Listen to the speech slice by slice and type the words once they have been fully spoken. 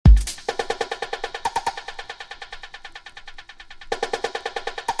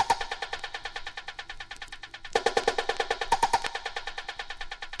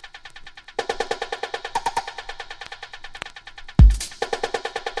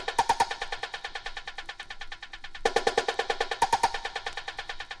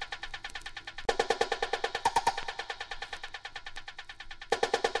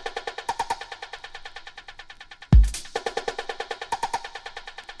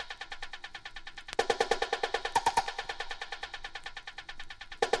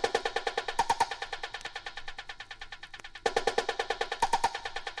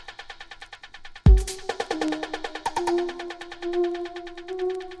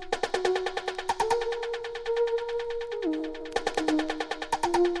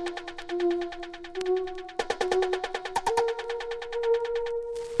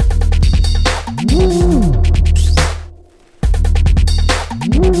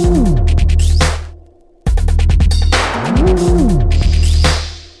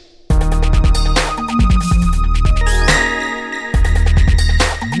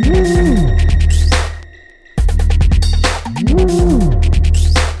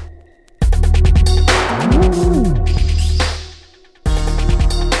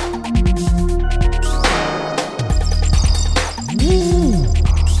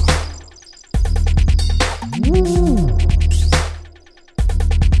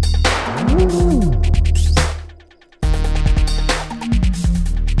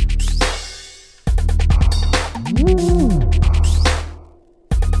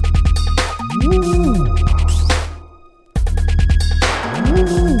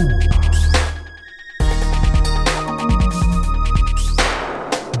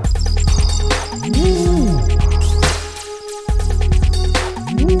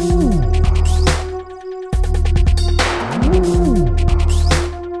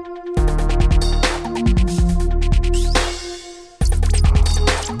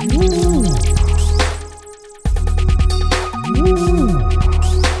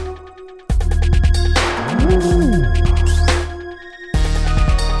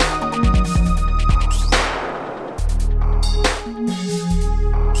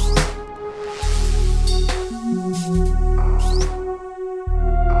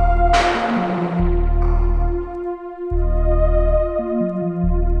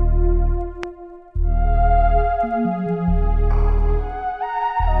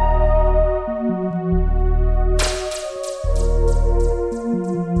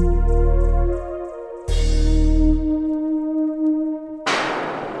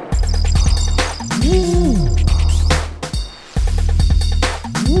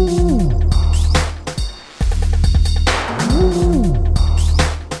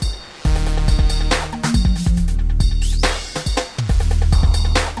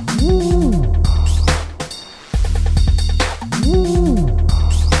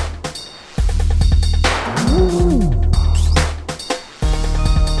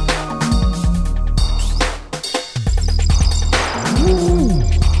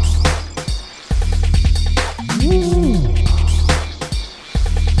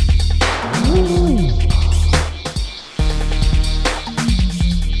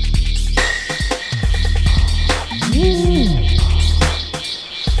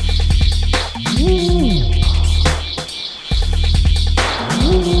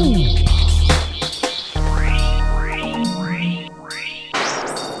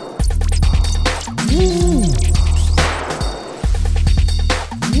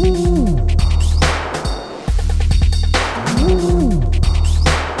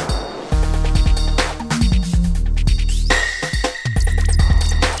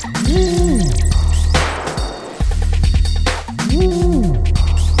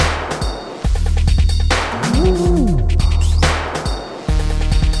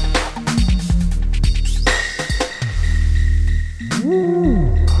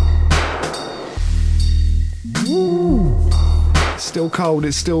still cold.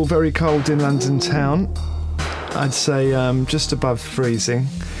 It's still very cold in London town. I'd say just above freezing.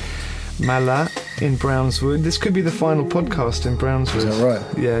 Mala in Brownswood. This could be the final podcast in Brownswood. Is that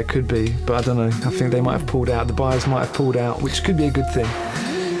right? Yeah, it could be, but I don't know. I think they might have pulled out. The buyers might have pulled out, which could be a good thing.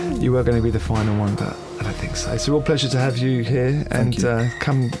 You were going to be the final one, but I don't think so. It's a real pleasure to have you here and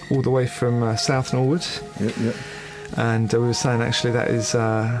come all the way from South Norwood. Yep. And we were saying actually that is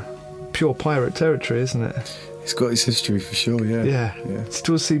pure pirate territory, isn't it? It's got its history for sure, yeah.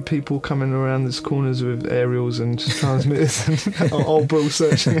 Still see people coming around these corners with aerials and transmitters and old Brill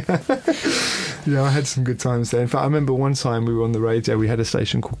searching. Yeah, I had some good times there. In fact, I remember one time we were on the radio, we had a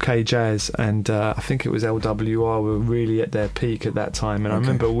station called K-Jazz, and I think it was LWR were really at their peak at that time, and I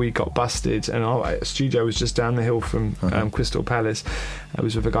remember we got busted, and our studio was just down the hill from Crystal Palace. I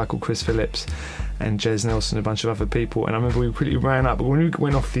was with a guy called Chris Phillips and Jez Nelson, a bunch of other people, and I remember we quickly ran up, but when we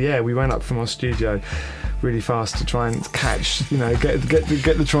went off the air, we ran up from our studio really fast to try and catch, get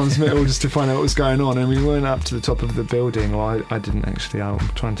the transmitter just to find out what was going on, and we weren't up to the top of the building. Well, I didn't actually. I'm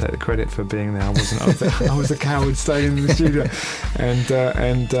trying to take the credit for being there. I wasn't up there. I was a coward staying in the studio,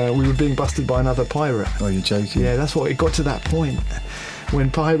 and we were being busted by another pirate. Oh, you're joking? Yeah, that's what it got to that point when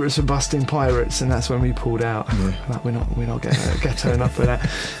pirates were busting pirates, and that's when we pulled out. Yeah. Like, we're not ghetto enough for that.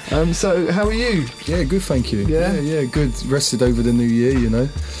 So how are you? Yeah, good, thank you. Yeah, good. Rested over the new year,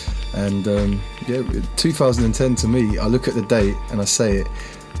 and 2010 to me, I look at the date and I say it,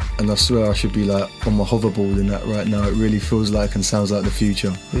 and I swear I should be like on my hoverboard in that right now. It really feels like and sounds like the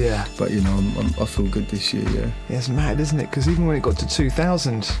future. Yeah. But I feel good this year. Yeah. It's mad, isn't it? Because even when it got to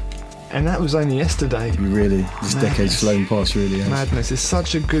 2000. And that was only yesterday. Really, this decade's flown past, really. Has. Madness. It's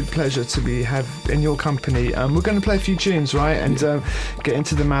such a good pleasure to have in your company. We're going to play a few tunes, right? And get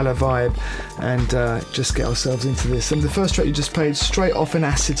into the Mala vibe and just get ourselves into this. And the first track you just played, straight off an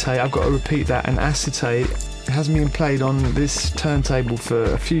acetate. I've got to repeat that. An acetate has been played on this turntable for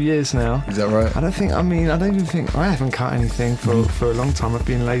a few years now. Is that right? I don't even think I haven't cut anything for a long time. I've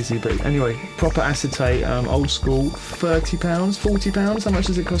been lazy, but anyway, proper acetate, old school, £30, £40. How much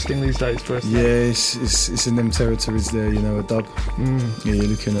is it costing these days for us? Yeah, it's in them territories there, a dub. Yeah, you're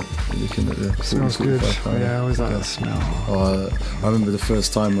looking at the smells good. Yeah, I always like that smell. I remember the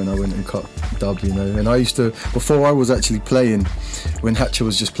first time when I went and cut dub, and I used to, before I was actually playing, when Hatcher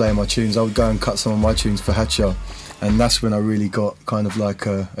was just playing my tunes, I would go and cut some of my tunes for Hatcher. And that's when I really got kind of like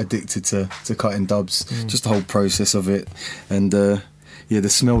addicted to cutting dubs, just the whole process of it. And the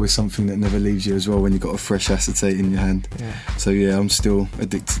smell is something that never leaves you as well when you've got a fresh acetate in your hand. Yeah. So I'm still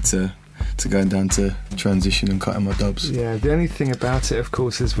addicted to going down to transition and cutting my dubs. Yeah, the only thing about it, of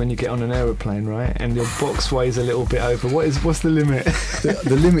course, is when you get on an aeroplane, right, and your box weighs a little bit over. What's the limit?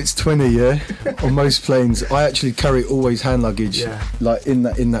 The limit's 20, yeah. On most planes, I actually carry always hand luggage, like in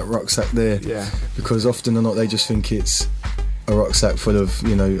that rucksack there. Yeah. Because often or not, they just think it's a rucksack full of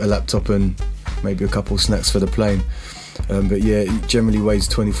a laptop and maybe a couple of snacks for the plane. But it generally weighs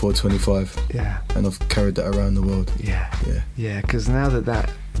 24, 25. Yeah. And I've carried that around the world. Yeah. Because now that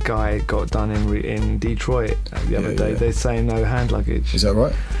guy got done in Detroit the other day, they're saying no hand luggage. Is that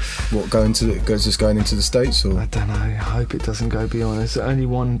right? What, going into the States, or? I don't know. I hope it doesn't go beyond. It's only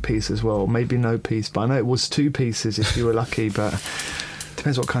one piece as well. Maybe no piece, but I know it was 2 pieces if you were lucky. But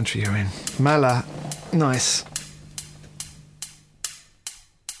depends what country you're in. Mala, nice.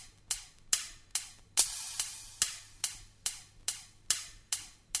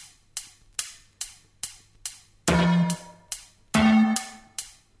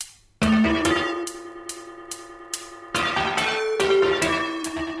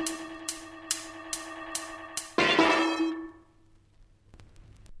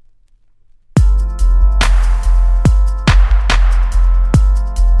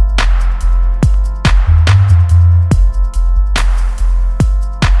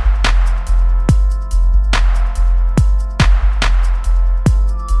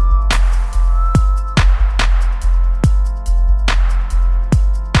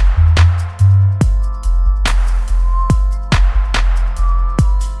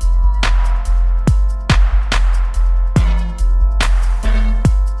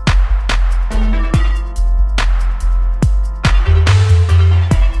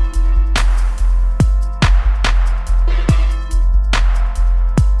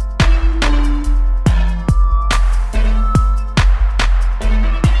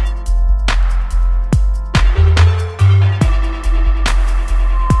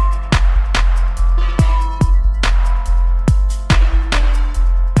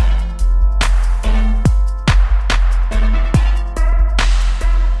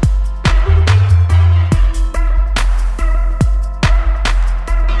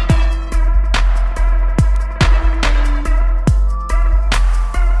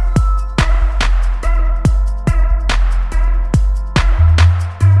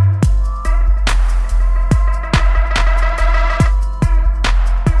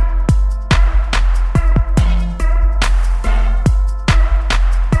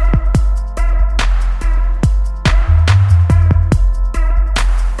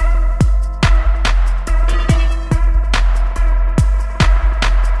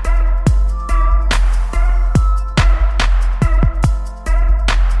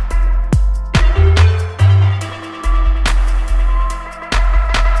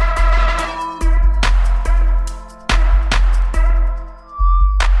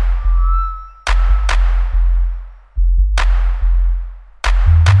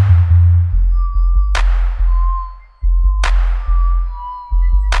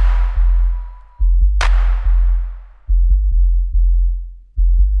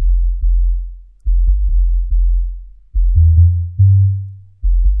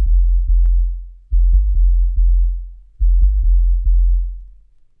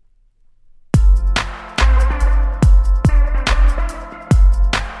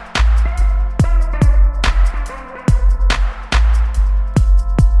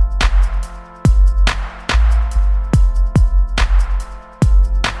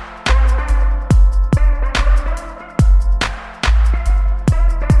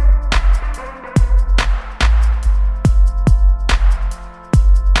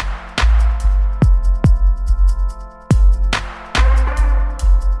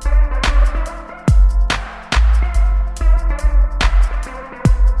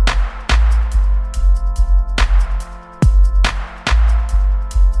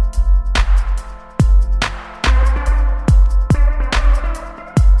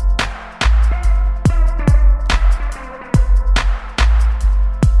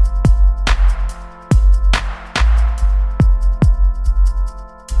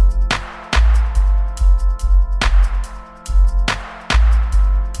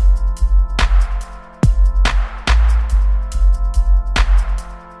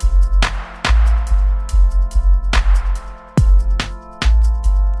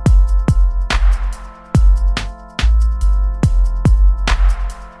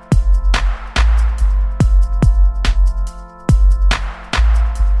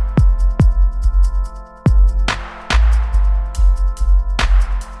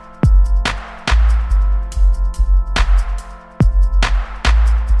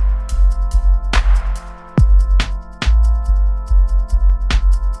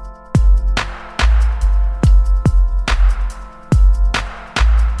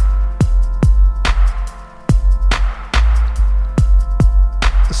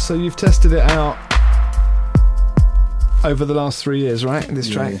 So you've tested it out over the last 3 years, right? This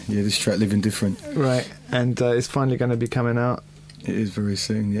track? Yeah, this track, Living Different. Right, and it's finally going to be coming out. It is very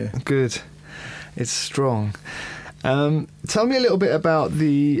soon, yeah. Good. It's strong. Tell me a little bit about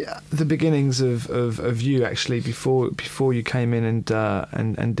the beginnings of you actually before you came in and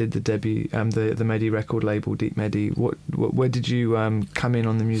did the debut the Medi record label, Deep Medi. Where did you come in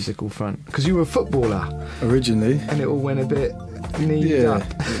on the musical front? Because you were a footballer originally, and it all went a bit knees up.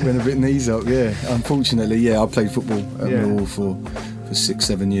 It went a bit knees up. Yeah, unfortunately, I played football at Millwall for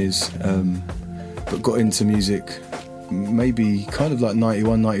 6-7 years, but got into music maybe kind of like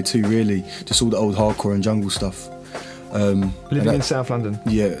 91, 92 really, just all the old hardcore and jungle stuff. Living in South London.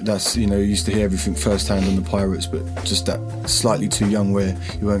 Yeah, that's, used to hear everything firsthand on the Pirates, but just that slightly too young where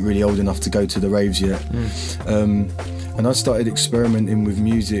you weren't really old enough to go to the raves yet. And I started experimenting with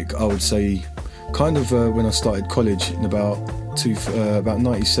music, I would say, kind of when I started college in about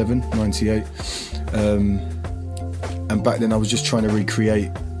 97, 98. And back then I was just trying to recreate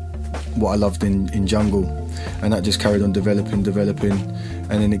what I loved in jungle, and that just carried on developing, and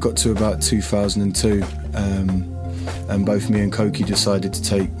then it got to about 2002. And both me and Koki decided to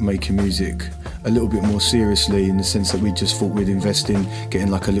take making music a little bit more seriously, in the sense that we just thought we'd invest in getting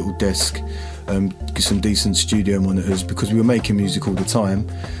like a little desk, some decent studio monitors, because we were making music all the time,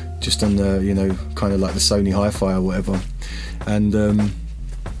 just on the, kind of like the Sony Hi-Fi or whatever. And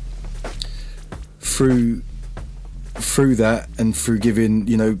through that, and through giving,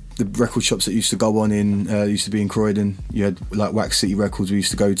 the record shops that used to go on used to be in Croydon. You had like Wax City Records we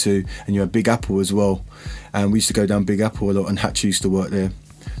used to go to, and you had Big Apple as well. And we used to go down Big Apple a lot, and Hatcher used to work there.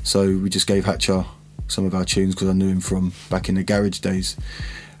 So we just gave Hatcher some of our tunes, because I knew him from back in the garage days.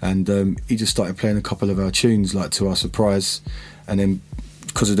 And he just started playing a couple of our tunes, like to our surprise. And then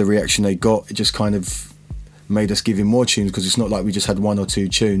because of the reaction they got, it just kind of made us give him more tunes, because it's not like we just had 1 or 2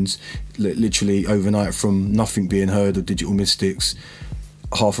 tunes. Literally overnight, from nothing being heard of Digital Mystics,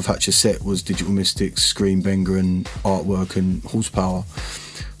 half of Hatcher's set was Digital Mystics, Scream, Benga and Artwork and Horsepower.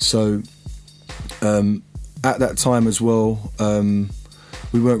 So at that time as well,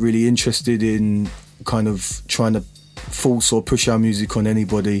 we weren't really interested in kind of trying to force or push our music on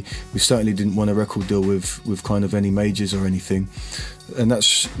anybody. We certainly didn't want a record deal with kind of any majors or anything. And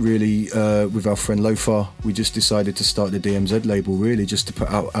that's really, with our friend Lothar, we just decided to start the DMZ label, really, just to put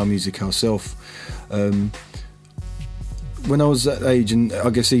out our music ourselves. When I was that age, and I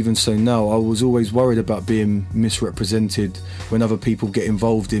guess even so now, I was always worried about being misrepresented when other people get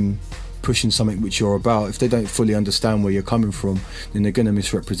involved in pushing something which you're about. If they don't fully understand where you're coming from, then they're going to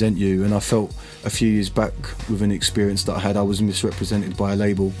misrepresent you. And I felt a few years back, with an experience that I had, I was misrepresented by a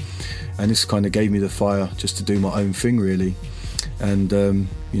label, and this kind of gave me the fire just to do my own thing, really. And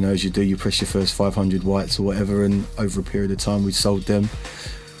as you do, you press your first 500 whites or whatever, and over a period of time we sold them,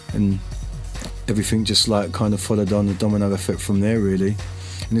 and everything just like kind of followed on the domino effect from there, really.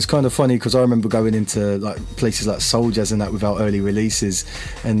 And it's kind of funny, because I remember going into like places like Soul Jazz and that with our early releases,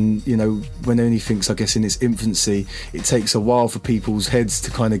 and when anything's, I guess, in its infancy, it takes a while for people's heads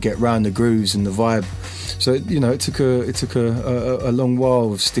to kind of get round the grooves and the vibe. So it took a long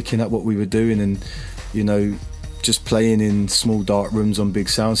while of sticking at what we were doing, and just playing in small dark rooms on big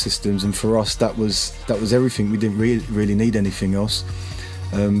sound systems. And for us, that was everything. We didn't really need anything else.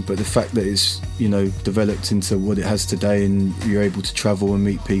 But the fact that it's developed into what it has today, and you're able to travel and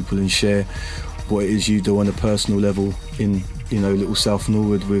meet people and share what it is you do on a personal level in little South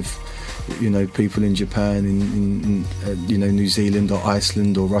Norwood with people in Japan, in New Zealand or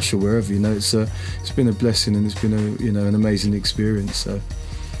Iceland or Russia, wherever, it's been a blessing, and it's been an amazing experience. So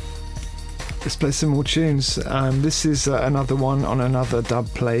let's play some more tunes. This is another one on another dub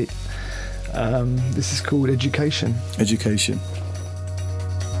plate. This is called Education.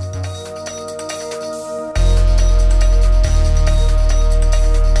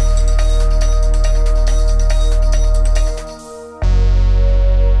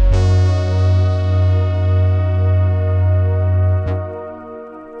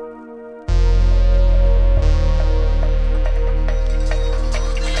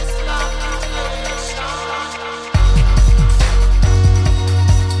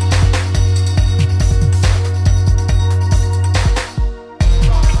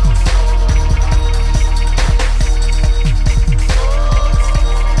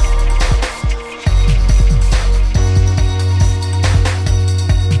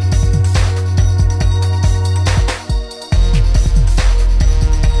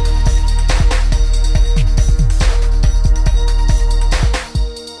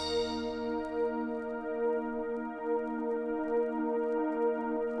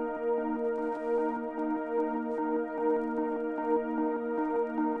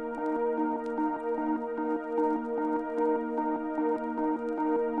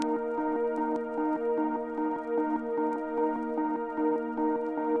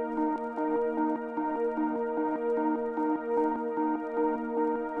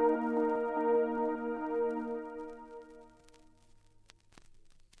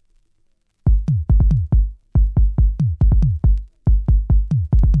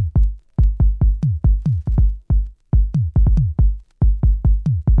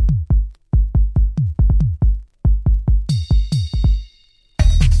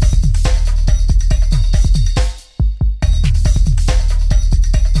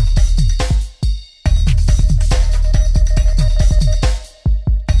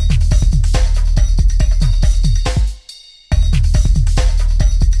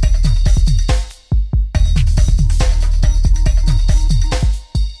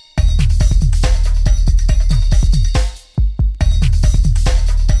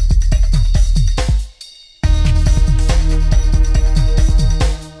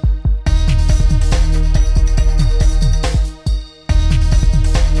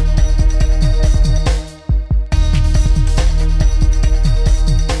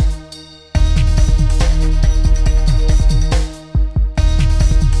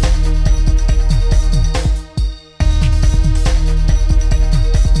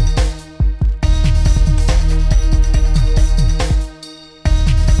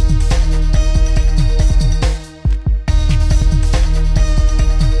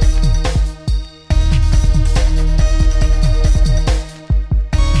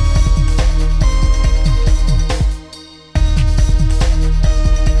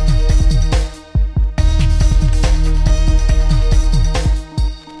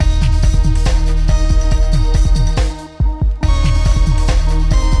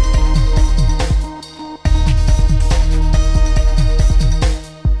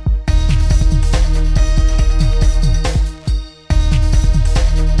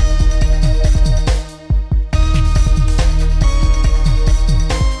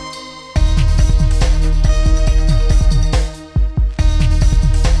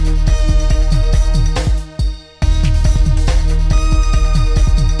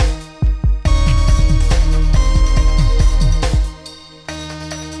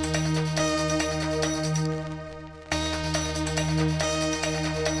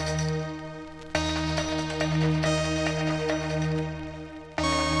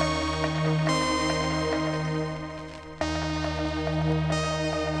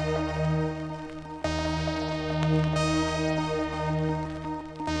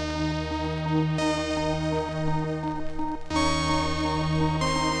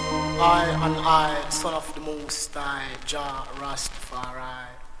 I, son of the Most High, Jah Rastafari.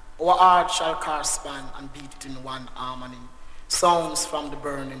 Our heart shall correspond and beat in one harmony. Sounds from the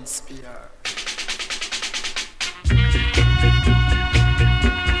burning spear.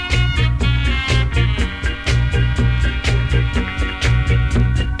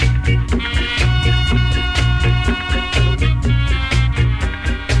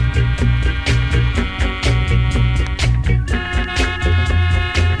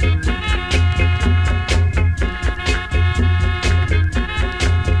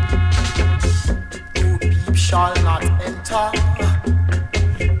 Shall not enter.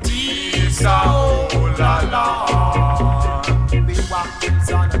 These are all alone. We walkers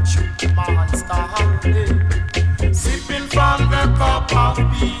on a true monster, sipping from the cup of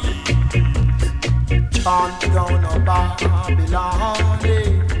peace. Chant down a Babylon,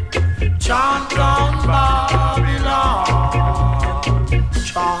 chant down Babylon,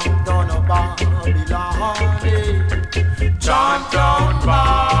 chant down a Babylon, chant down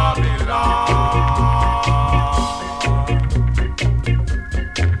Babylon.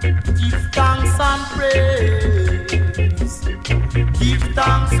 And praise, give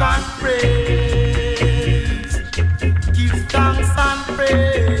thanks and praise, give thanks and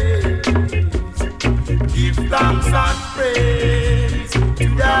praise, give thanks and praise to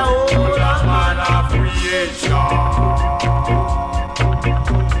the whole man of creation.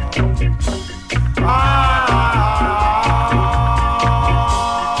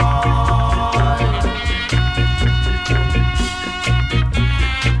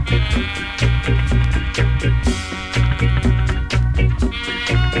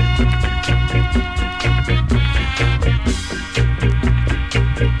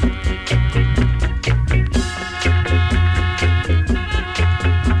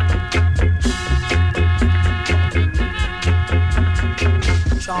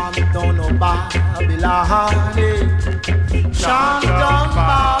 Babylon, chant down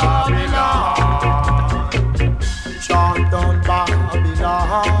Babylon, chant down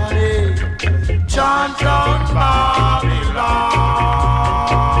Babylon, chant down Babylon.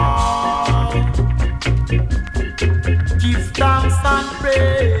 Give thanks and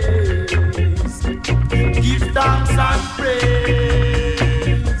praise, give thanks and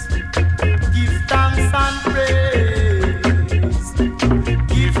praise, give thanks and praise,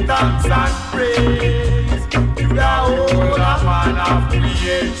 give thanks and praise to the whole man of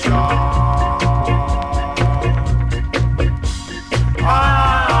creation.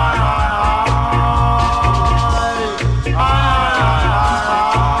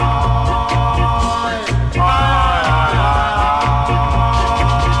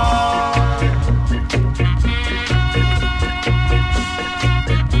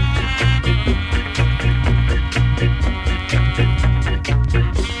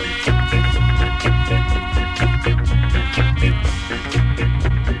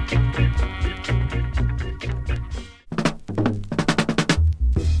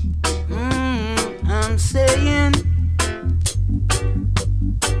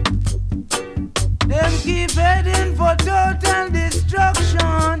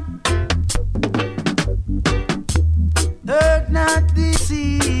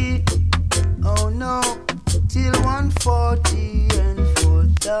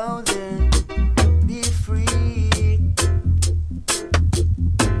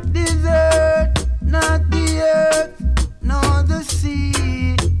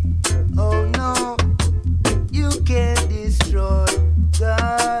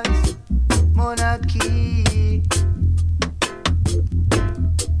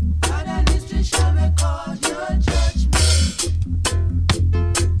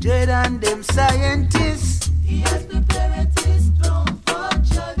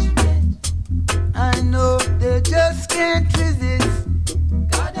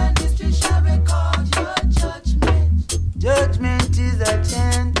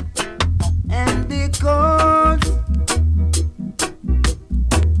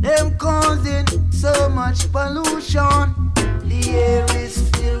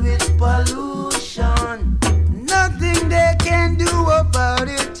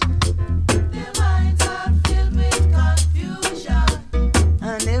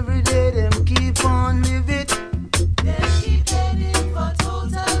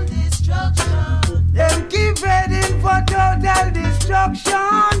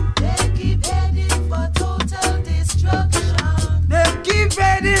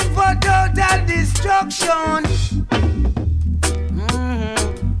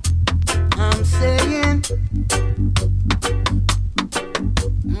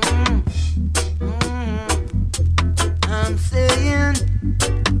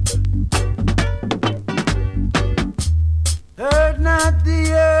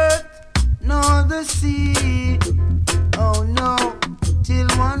 the sea. Oh no, till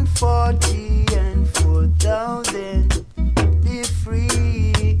 140 and 4,000 be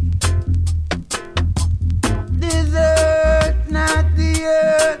free. Desert, not the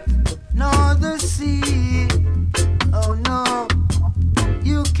earth, nor the sea. Oh no,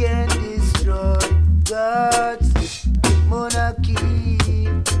 you can destroy God's monarchy.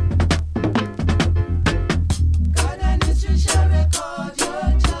 God and history shall record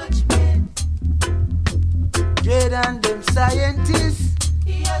your judgment. Dread and them scientists,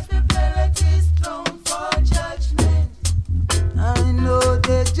 he has prepared his throne for judgment. I know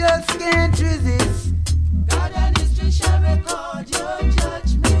they just can't resist. God and history shall record your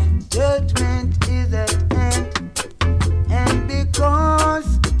judgment. Judgment is at hand. And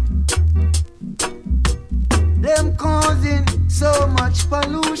because them causing so much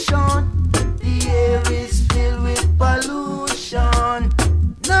pollution, the air is filled with pollution.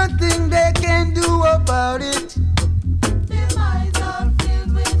 Nothing they can do about it. Their minds are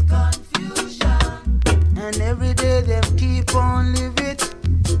filled with confusion. And every day them keep on living.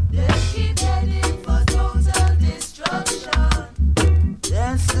 They keep heading for total destruction.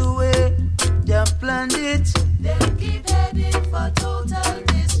 That's the way they planned it. They keep heading for total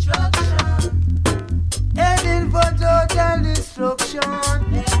destruction. Heading for total destruction.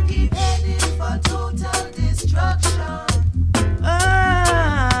 They keep heading for total destruction.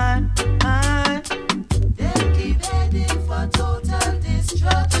 They keep heading for total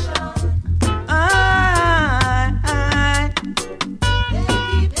destruction. They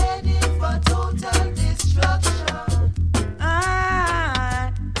keep heading for total destruction.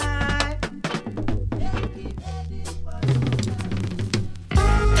 They keep heading for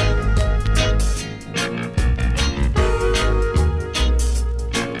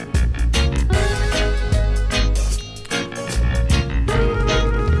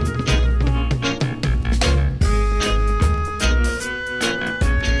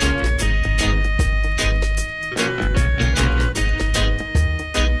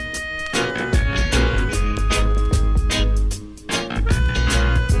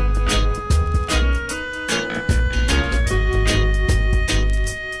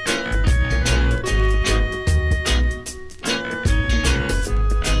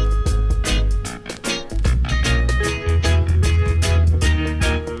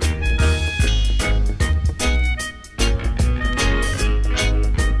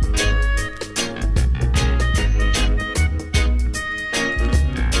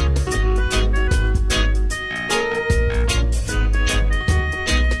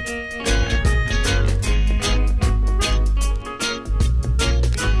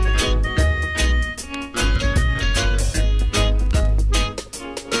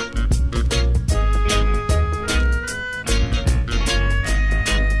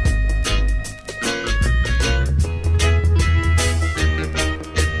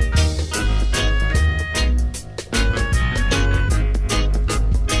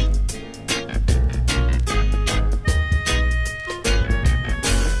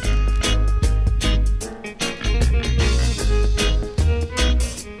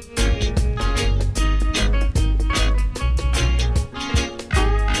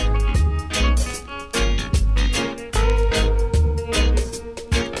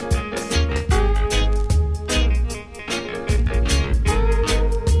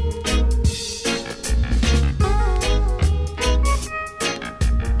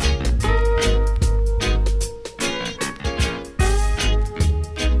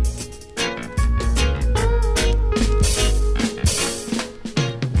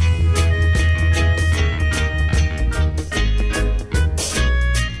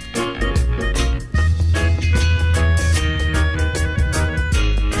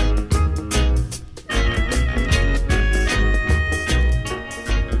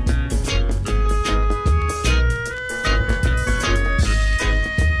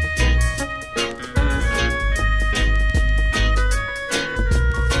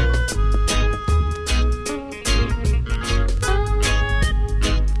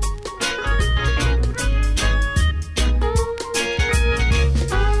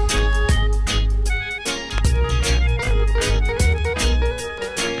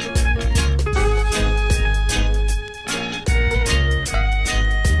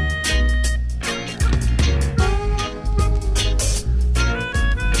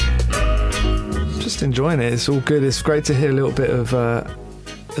enjoying it. It's all good. It's great to hear a little bit of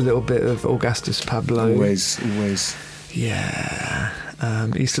Augustus Pablo. Always. Yeah.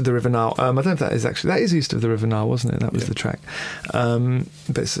 East of the River Nile. I don't know if that is East of the River Nile, wasn't it? That was the track.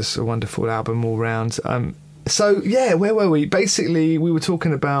 But it's just a wonderful album all round. So yeah, where were we? Basically, we were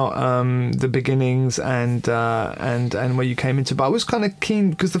talking about the beginnings and where you came into. But I was kind of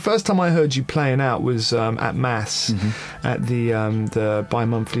keen because the first time I heard you playing out was at Mass, at the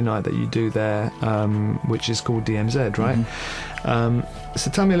bi-monthly night that you do there, which is called DMZ, right? So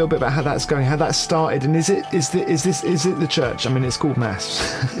tell me a little bit about how that's going, how that started, and is it the church? I mean, it's called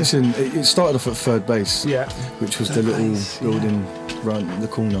Mass. Listen, it started off at Third Base, which was the little building round the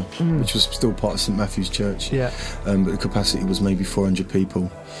corner, which was still part of St Matthew's Church. Yeah. But the capacity was maybe 400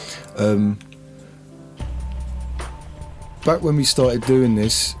 people. Back when we started doing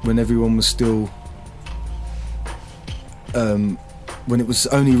this, when everyone was still, when it was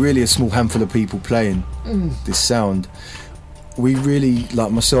only really a small handful of people playing this sound, we really, like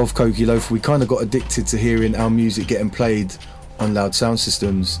myself, Cokie Loafer, we kind of got addicted to hearing our music getting played on loud sound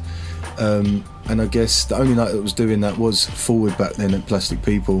systems. And I guess the only night that was doing that was Forward back then at Plastic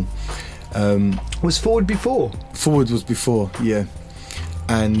People. Was Forward before? Forward was before, yeah.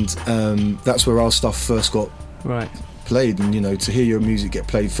 And that's where our stuff first got played. And, you know, to hear your music get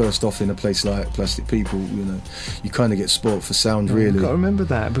played first off in a place like Plastic People, you know, you kind of get spoilt for sound, really. I've got to remember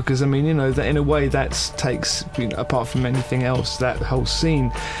that, because, I mean, you know, that in a way that takes, you know, apart from anything else, that whole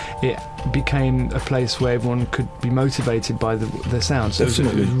scene, it became a place where everyone could be motivated by the sound. So it was a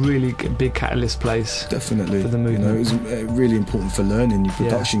really big catalyst place. Definitely. For the movement. You know, it was really important for learning your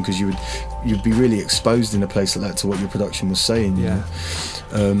production, because you'd be really exposed in a place like that to what your production was saying. You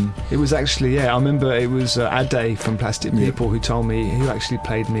know? It was actually, I remember it was Ade from Plastic People who told me, who actually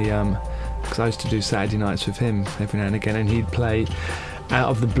played me, because I used to do Saturday nights with him every now and again, and he'd play out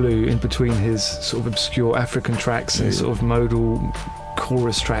of the blue in between his sort of obscure African tracks and sort of modal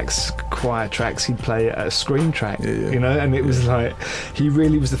chorus tracks, choir tracks, he'd play a scream track, you know, and it was like, he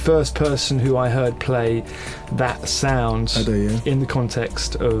really was the first person who I heard play that sound in the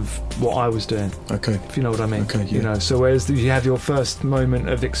context of what I was doing. Okay. If you know what I mean. Okay, you know, so whereas you have your first moment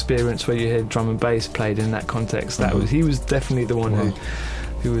of experience where you hear drum and bass played in that context, that was, he was definitely the one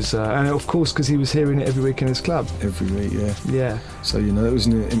who was, and of course, because he was hearing it every week in his club. Every week, yeah. So, you know, it was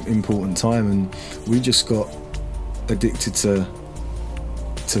an important time, and we just got addicted to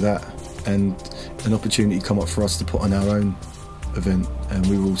that, and an opportunity come up for us to put on our own event, and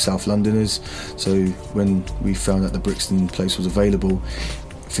we were all South Londoners, so when we found out the Brixton place was available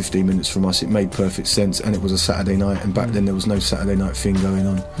 15 minutes from us, it made perfect sense, and it was a Saturday night, and back then there was no Saturday night thing going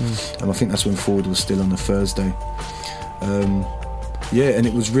on, and I think that's when Forward was still on a Thursday. And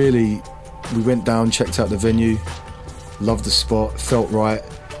it was really, we went down, checked out the venue, loved the spot, felt right,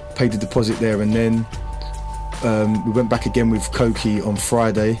 paid the deposit there and then. We went back again with Cokie on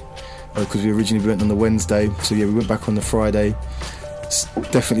Friday, because we originally went on the Wednesday, so we went back on the Friday,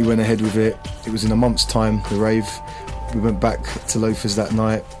 definitely went ahead with it. It was in a month's time, the rave. We went back to Loafers that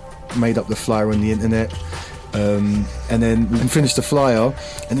night, made up the flyer on the internet, and then we finished the flyer,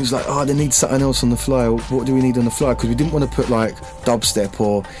 and it was like, they need something else on the flyer. What do we need on the flyer? Because we didn't want to put like dubstep,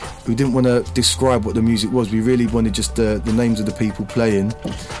 or we didn't want to describe what the music was. We really wanted just the names of the people playing,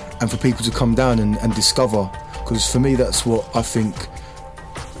 and for people to come down and discover. Because for me, that's what I think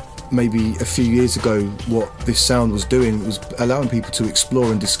maybe a few years ago what this sound was doing. It was allowing people to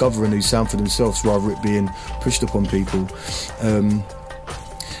explore and discover a new sound for themselves, rather it being pushed upon people.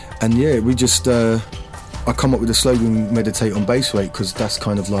 We just I come up with a slogan, meditate on bass weight, because that's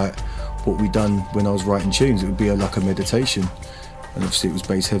kind of like what we done when I was writing tunes. It would be like a meditation, and obviously it was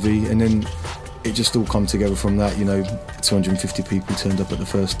bass heavy, and then it just all come together from that. You know, 250 people turned up at the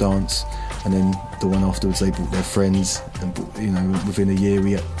first dance, and then the one afterwards they brought their friends, and you know, within a year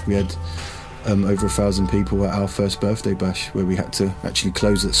we had over 1,000 people at our first birthday bash, where we had to actually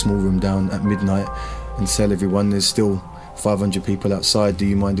close that small room down at midnight and tell everyone there's still 500 people outside, do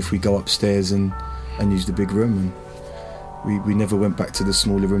you mind if we go upstairs and use the big room? And we never went back to the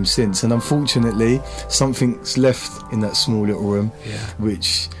smaller room since, and unfortunately something's left in that small little room,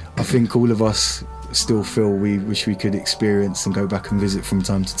 which I think all of us still feel we wish we could experience and go back and visit from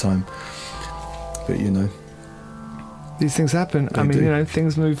time to time. But you know, these things happen. I mean, you know,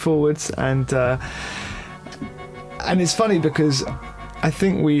 things move forwards, and it's funny because I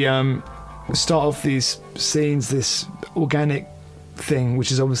think we start off these scenes, this organic thing,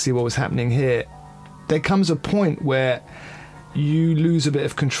 which is obviously what was happening here. There comes a point where you lose a bit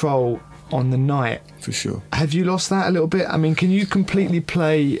of control on the night. For sure. Have you lost that a little bit? I mean, can you completely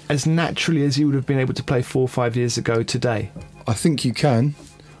play as naturally as you would have been able to play 4 or 5 years ago today? I think you can,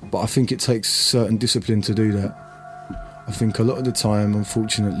 but I think it takes certain discipline to do that. I think a lot of the time,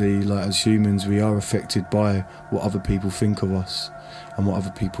 unfortunately, like as humans, we are affected by what other people think of us and what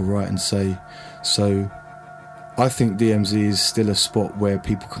other people write and say. So I think DMZ is still a spot where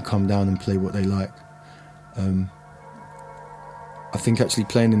people can come down and play what they like. I think actually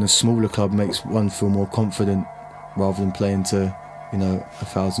playing in a smaller club makes one feel more confident rather than playing to,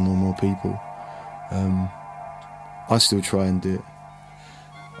 1,000 or more people. I still try and do it.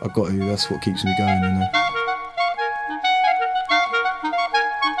 I've got to, that's what keeps me going,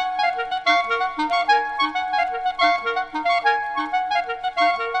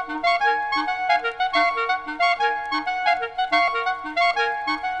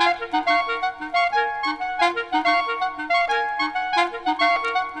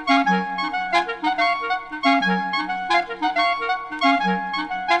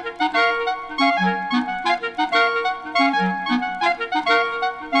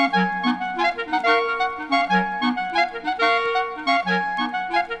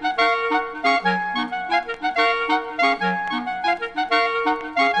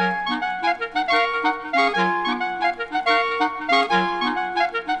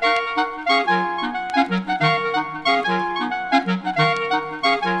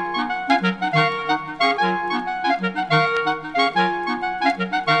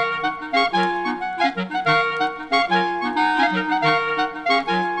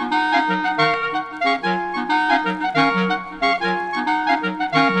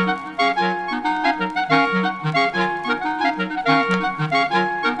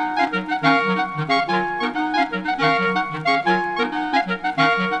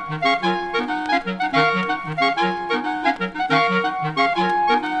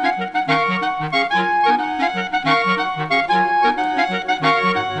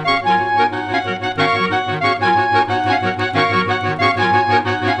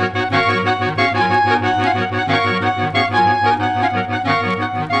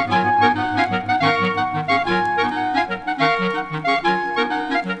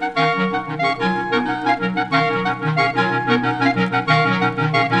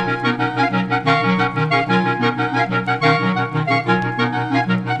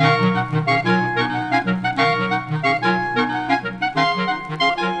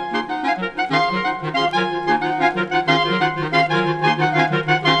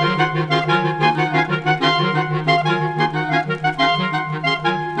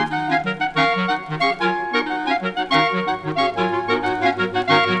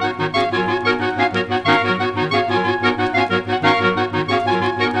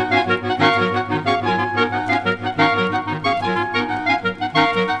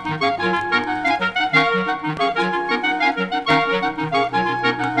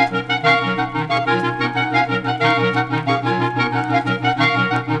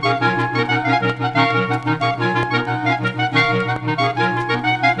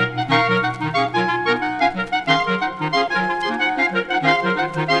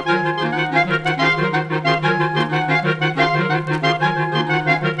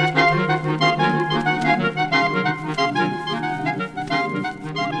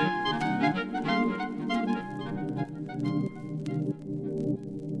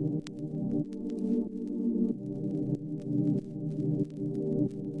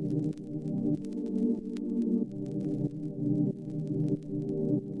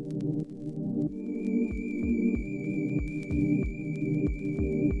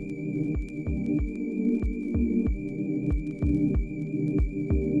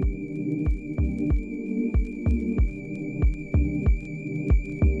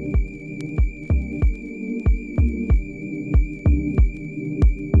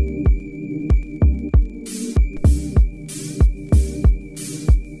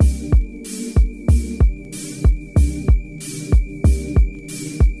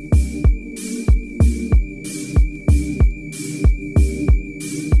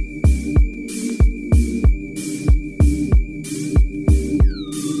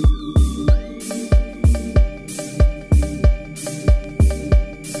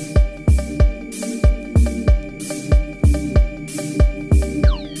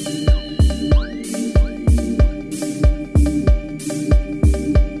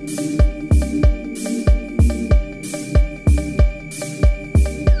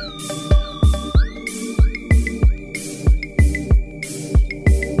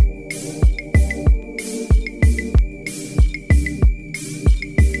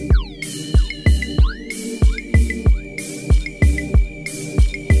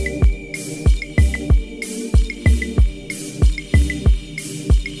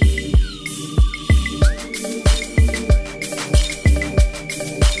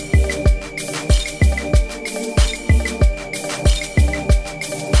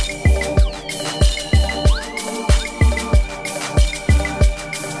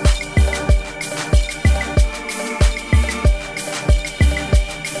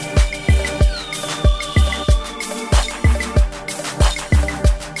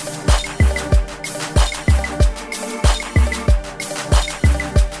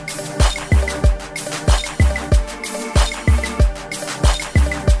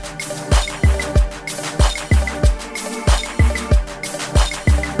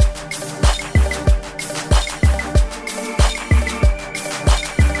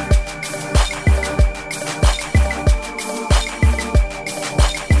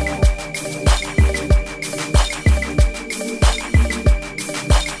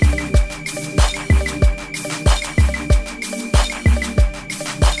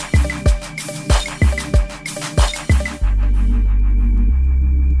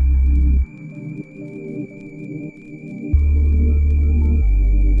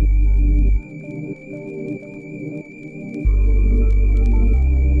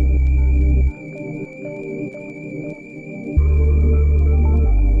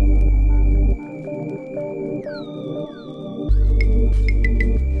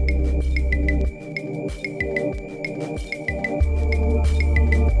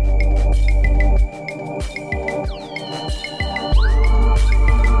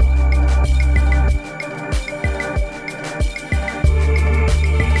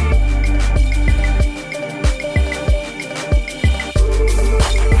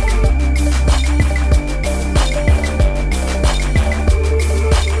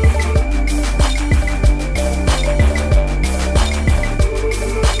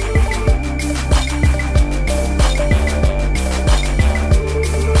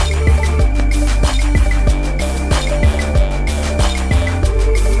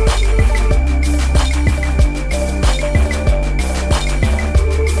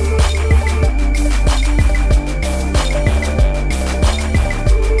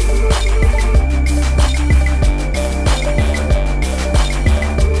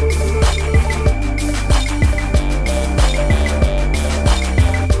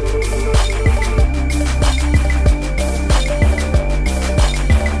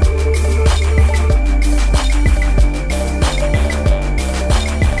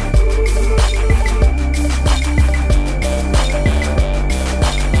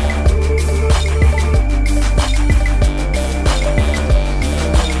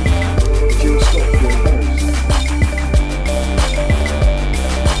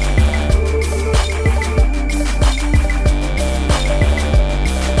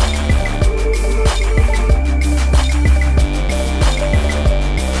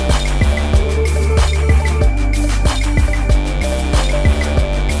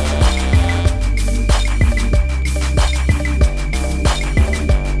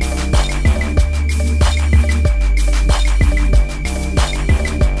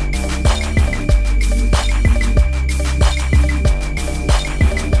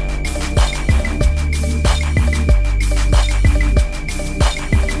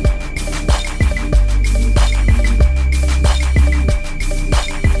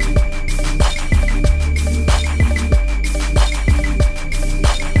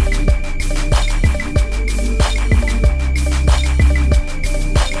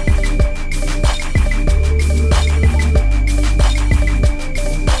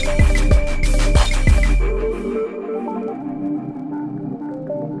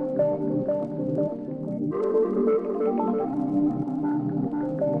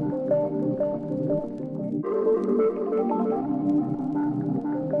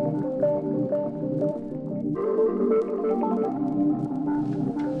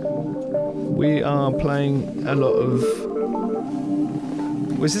 are playing a lot of.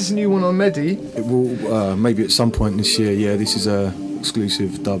 Was this a new one on Medi? It will maybe at some point this year. Yeah, this is a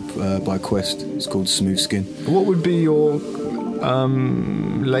exclusive dub by Quest. It's called Smooth Skin. What would be your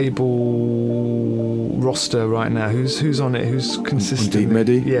label roster right now? Who's on it? Who's consistent? Deep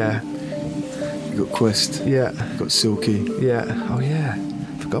Medi? Yeah. You got Quest. Yeah. You got Silky. Yeah. Oh yeah.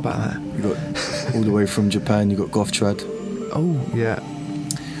 Forgot about that. You got all the way from Japan. You got Gothtrad. Oh yeah.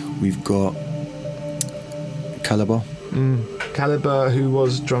 We've got Caliber. Caliber, who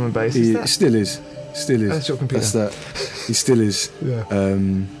was drum and bass. He still is. That's your computer. That's that. He still is. Yeah.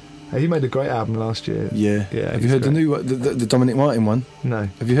 He made a great album last year. Yeah. Yeah. Have you heard the new one, the Dominic Martin one? No.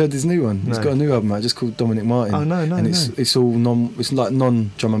 Have you heard his new one? He's No. got a new album out just called Dominic Martin. Oh no, and it's all it's like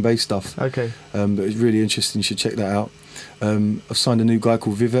non drum and bass stuff. Okay. But it's really interesting. You should check that out. I've signed a new guy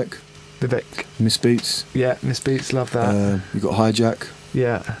called Vivek. Miss Beats. Yeah, Miss Beats, love that. You got Hijack.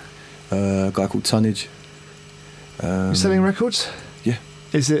 Yeah. A guy called Tonnage. You're selling records? Yeah.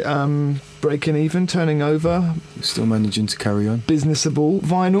 Is it breaking even, turning over, Still managing to carry on. businessable?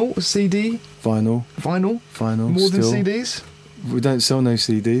 Vinyl, CD, Vinyl. more still. than CDs? We don't sell no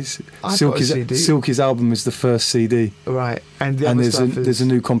CDs. I've got a CD. Silky's album is the first CD. Right, and the And other there's stuff is... there's a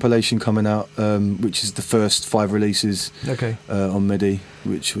new compilation coming out, which is the first 5 releases Okay. on Medi,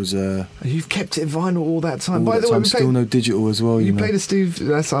 which was You've kept it vinyl all that time. all By that the way, time. Still no digital as well. you know. played a Steve...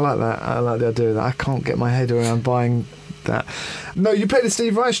 I like that. I like the idea of that. I can't get my head around buying that. No, you played a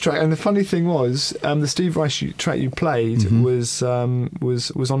Steve Reich track, and the funny thing was, the Steve Reich track you played was on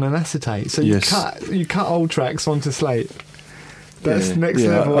an acetate. So Yes. you cut old tracks onto slate. That's Yeah, next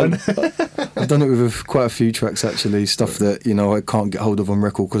yeah, level. I've done it with quite a few tracks actually. Stuff that I can't get hold of on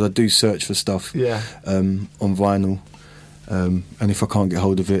record because I do search for stuff Yeah. on vinyl, and if I can't get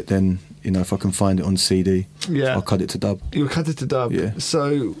hold of it, then if I can find it on CD, Yeah. I'll cut it to dub. You'll cut it to dub. Yeah.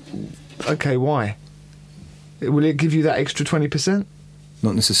 So, okay, why? Will it give you that extra 20%?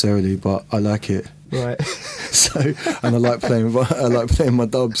 Not necessarily, but I like it. Right. So, and I like playing my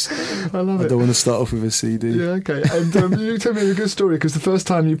dubs. I love I it. don't want to start off with a CD. Yeah, okay. And you tell me a good story, because the first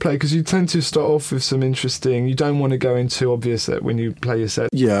time you play, because you tend to start off with some interesting, you don't want to go into obvious when you play your set.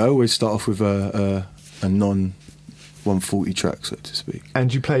 Yeah, I always start off with a non 140 track, so to speak.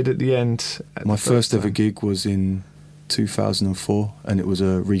 And you played at the end. My first ever gig was in 2004, and it was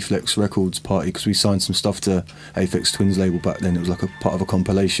a Reflex Records party because we signed some stuff to Aphex Twins label back then. It was like a part of a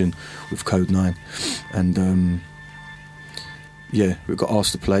compilation with Code 9, and we got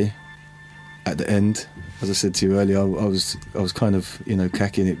asked to play at the end. As I said to you earlier, I was kind of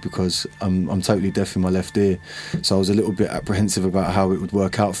cacking it because I'm totally deaf in my left ear, so I was a little bit apprehensive about how it would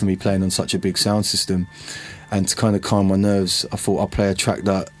work out for me playing on such a big sound system. And to kind of calm my nerves, I thought I'd play a track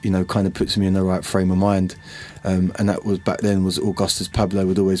that kind of puts me in the right frame of mind. And that was back then was Augustus Pablo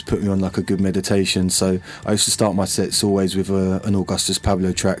would always put me on like a good meditation. So I used to start my sets always with an Augustus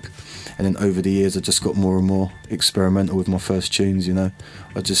Pablo track, and then over the years I just got more and more experimental with my first tunes.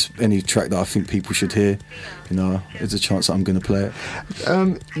 Any track that I think people should hear, there's a chance that I'm going to play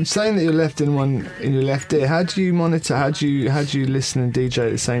it. Saying that you're left in your left ear, how do you monitor? How do you listen and DJ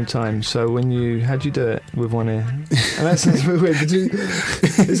at the same time? So how do you do it with one ear? And that sounds a bit weird.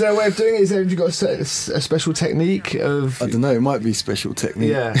 Is there a way of doing it? Have you got a special technique of? I don't know. It might be special technique.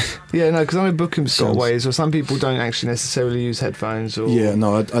 Yeah, no, because I know Bookham's got Sounds- ways, or some people don't actually necessarily use headphones. Or Yeah,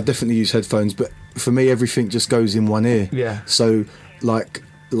 no, I definitely use headphones, but for me everything just goes in one ear. Yeah. So like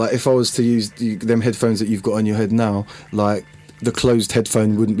if I was to use them headphones that you've got on your head now, like the closed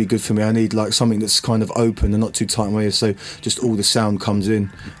headphone wouldn't be good for me. I need like something that's kind of open and not too tight in my ear, so just all the sound comes in,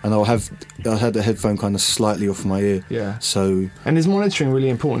 and I had the headphone kind of slightly off my ear. Yeah. So And is monitoring really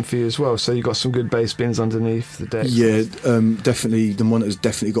important for you as well? So you've got some good bass bins underneath the deck. yeah, definitely the monitor's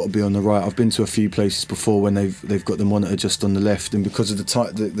definitely got to be on the right. I've been to a few places before when they've got the monitor just on the left, and because of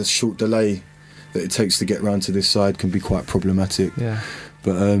the short delay that it takes to get round to this side can be quite problematic. Yeah.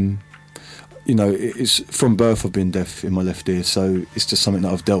 But it's from birth I've been deaf in my left ear, so it's just something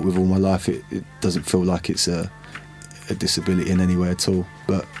that I've dealt with all my life. It doesn't feel like it's a disability in any way at all.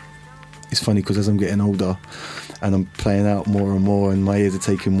 But it's funny because as I'm getting older and I'm playing out more and more and my ears are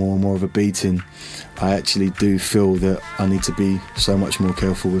taking more and more of a beating, I actually do feel that I need to be so much more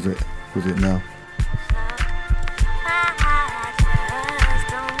careful with it now.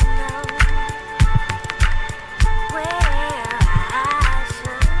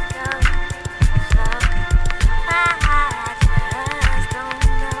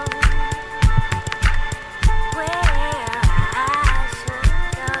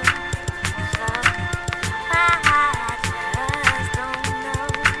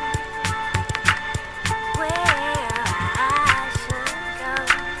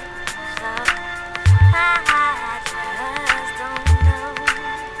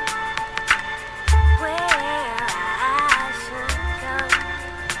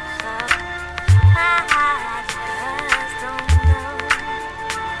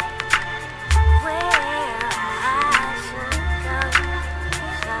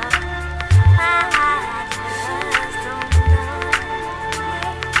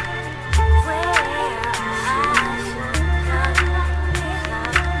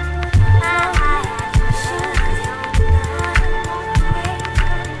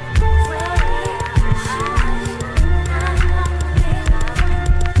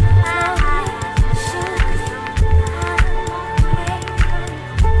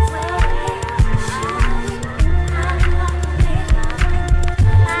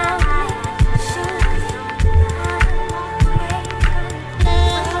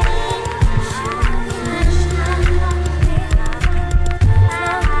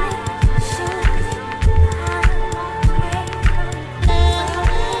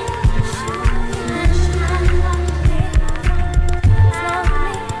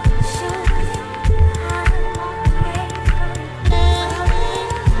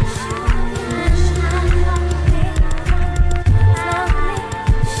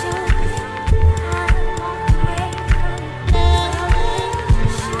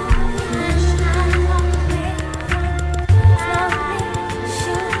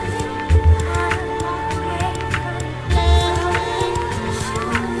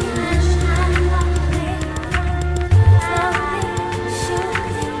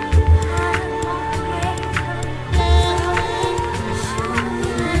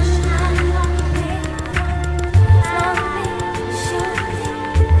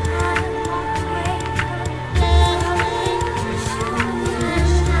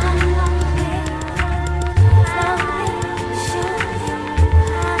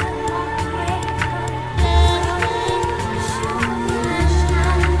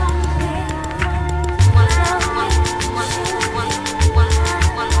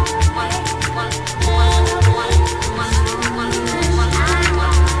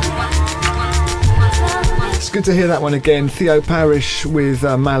 good to hear that one again. Theo Parrish with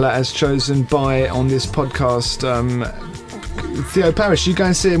Mala as chosen by on this podcast. Theo Parrish, you go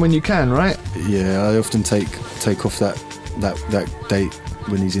and see him when you can, right? Yeah, I often take off that date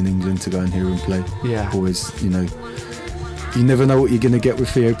when he's in England to go and hear him play. Yeah. Always, you know, you never know what you're going to get with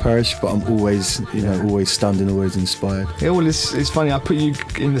Theo Parrish, but I'm always, always stunned and always inspired. Yeah, well, it's funny. I put you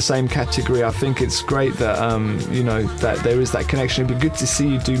in the same category. I think it's great that that there is that connection. It'd be good to see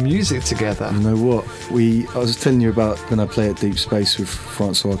you do music together. You know what? I was telling you about when I play at Deep Space with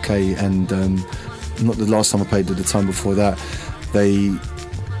Francois K, and not the last time I played, the time before that, they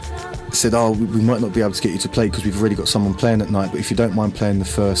said, we might not be able to get you to play because we've already got someone playing at night, but if you don't mind playing the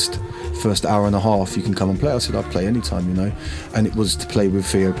first hour and a half, you can come and play. I said, I'd play anytime, and it was to play with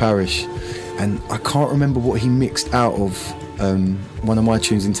Theo Parrish, and I can't remember what he mixed out of one of my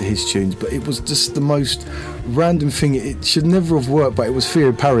tunes into his tunes, but it was just the most random thing. It should never have worked, but it was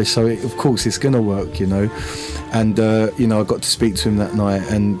Theo Parrish, so of course it's gonna work, and I got to speak to him that night,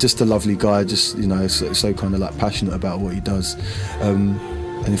 and just a lovely guy, just so kind of like passionate about what he does,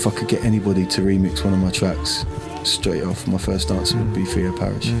 and if I could get anybody to remix one of my tracks straight off, my first answer would be Theo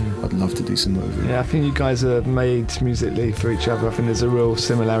Parrish. I'd love to do some more with him. Yeah, I think you guys are made musically for each other. I think there's a real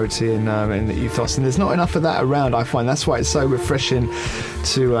similarity in the ethos, and there's not enough of that around, I find. That's why it's so refreshing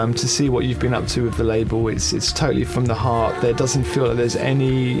to see what you've been up to with the label. It's totally from the heart. There doesn't feel like there's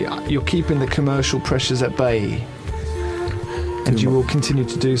any... You're keeping the commercial pressures at bay, and you will continue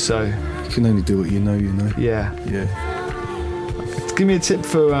to do so. You can only do what you know. Yeah. Give me a tip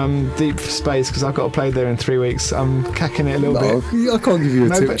for Deep Space, because I've got to play there in 3 weeks. I'm cacking it a little bit. I can't give you a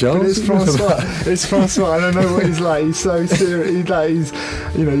tip, Charles. But it's Francois. It's Francois. I don't know what he's like. He's so serious.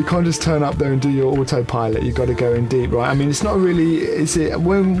 You can't just turn up there and do your autopilot. You've got to go in deep, right? I mean, it's not really. Is it?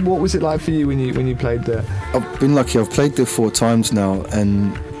 What was it like for you when you played there? I've been lucky. I've played there 4 times now,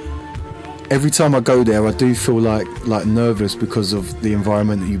 and every time I go there, I do feel like nervous because of the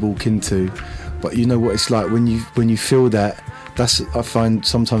environment that you walk into. But you know what it's like when you feel that. I find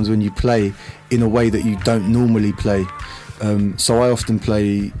sometimes when you play in a way that you don't normally play. So I often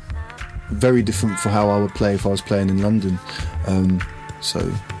play very different for how I would play if I was playing in London. So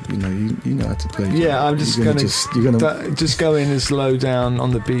you know how to play. Yeah, I'm just going to just go in as low down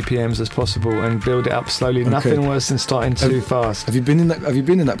on the BPMs as possible and build it up slowly. Okay. Nothing worse than starting too fast. Have you been in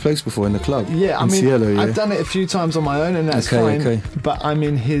that place before in the club? Yeah, I mean, Cielo, I've done it a few times on my own, and that's fine. Okay. But I'm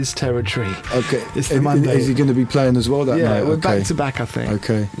in his territory. Okay. It's the Monday. Is he going to be playing as well that night? Yeah, we're back to back, I think.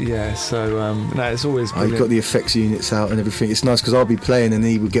 Okay. Yeah. So it's always brilliant. You've got the effects units out and everything. It's nice because I'll be playing and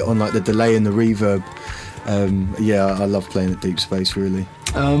he would get on like the delay and the reverb. I love playing at Deep Space, really.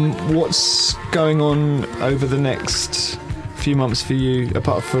 What's going on over the next few months for you,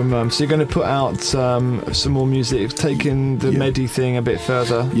 apart from so you're going to put out some more music, taking the Medi thing a bit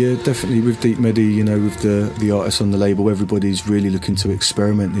further? Yeah, definitely. With Deep Medi, with the artists on the label, everybody's really looking to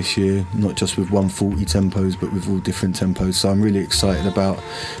experiment this year, not just with 140 tempos but with all different tempos, so I'm really excited about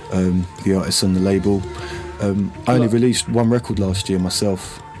the artists on the label. I only released 1 record last year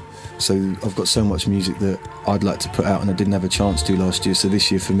myself, so I've got so much music that I'd like to put out and I didn't have a chance to last year. So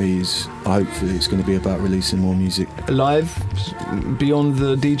this year for me hopefully it's going to be about releasing more music. Live, beyond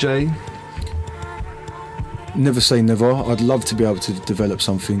the DJ? Never say never. I'd love to be able to develop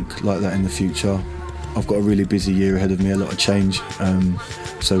something like that in the future. I've got a really busy year ahead of me, a lot of change.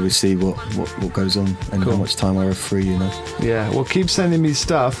 So we'll see what goes on and how much time I have free, Yeah, well, keep sending me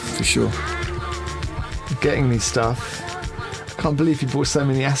stuff. For sure. Getting me stuff. Can't believe you brought so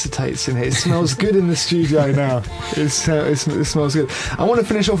many acetates in here. It smells good in the studio now. It smells good. I want to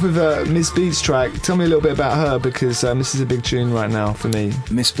finish off with Miss Beats track. Tell me a little bit about her, because this is a big tune right now for me.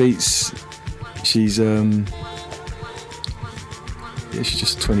 Miss Beats, she's just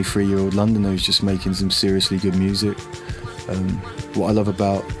a 23-year-old Londoner who's just making some seriously good music. What I love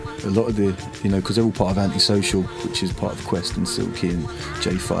about a lot of the, because they're all part of Antisocial, which is part of Quest and Silky and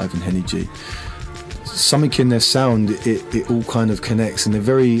J5 and Henny G. Something in their sound, it all kind of connects, and I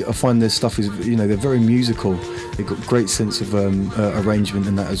find their stuff is, they're very musical. They've got great sense of arrangement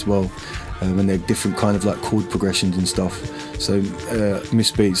in that as well, and they're different kind of like chord progressions and stuff. So Miss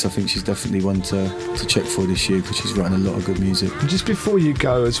Beats, I think she's definitely one to check for this year, because she's writing a lot of good music. Just before you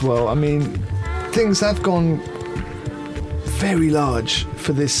go as well, I mean, things have gone very large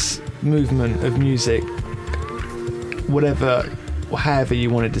for this movement of music, however you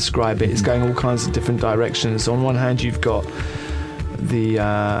want to describe it. It's going all kinds of different directions. On one hand, you've got the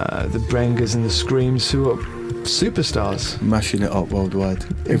Brengas and the Screams, who are superstars. Mashing it up worldwide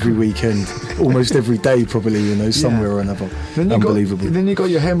every weekend, almost every day probably, you know, somewhere or another. Unbelievable. Then you got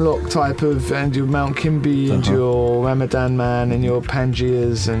your Hemlock type of, and your Mount Kimby and your Ramadan Man and your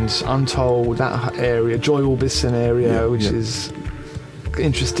Pangeas and Untold, that area, Joy Orbison area, which is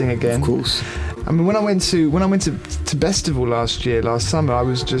interesting again. Of course. I mean, when I went to Bestival last summer, I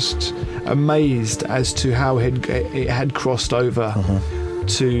was just amazed as to how it had crossed over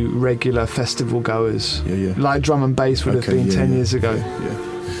to regular festival goers, like drum and bass would have been 10 years ago. Yeah.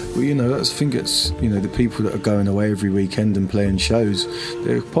 Well, you know, I think it's, you know, the people that are going away every weekend and playing shows,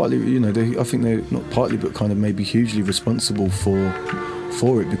 they're partly, you know, I think they're not partly, but kind of maybe hugely responsible for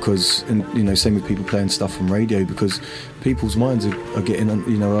it, because, and you know, same with people playing stuff on radio, because people's minds are getting,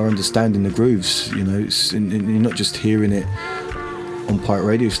 you know, are understanding the grooves, you know, and you're not just hearing it on pirate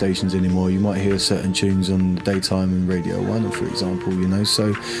radio stations anymore. You might hear certain tunes on the daytime and Radio 1, for example, you know,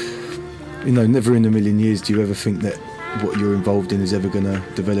 so, you know, never in a million years do you ever think that what you're involved in is ever going to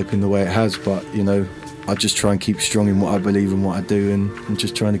develop in the way it has, but, you know, I just try and keep strong in what I believe and what I do, and I'm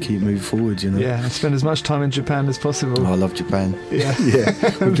just trying to keep moving forward, you know. Yeah, and spend as much time in Japan as possible. Oh, I love Japan. Yeah.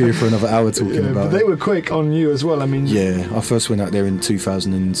 We'll be here for another hour talking about but it. They were quick on you as well, I mean... Yeah, I first went out there in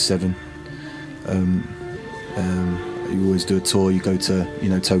 2007. You always do a tour, you go to, you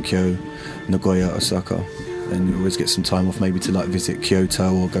know, Tokyo, Nagoya, Osaka, and you always get some time off, maybe to like visit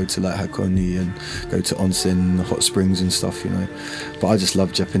Kyoto or go to like Hakone and go to onsen, hot springs and stuff, you know. But I just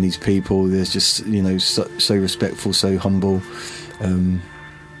love Japanese people. There's just, you know, so respectful, so humble.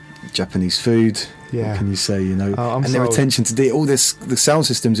 Japanese food, what can you say, you know. And their attention to the sound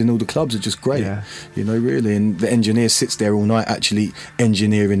systems in all the clubs are just great, you know, really. And the engineer sits there all night actually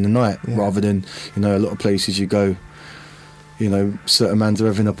engineering the night, rather than, you know, a lot of places you go, you know, certain mans are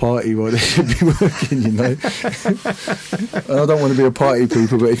having a party while they should be working, you know. And I don't want to be a party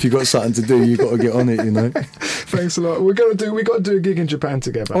people, but if you've got something to do, you've got to get on it, you know. Thanks a lot. We got to do a gig in Japan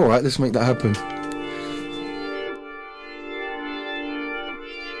together. All right, let's make that happen.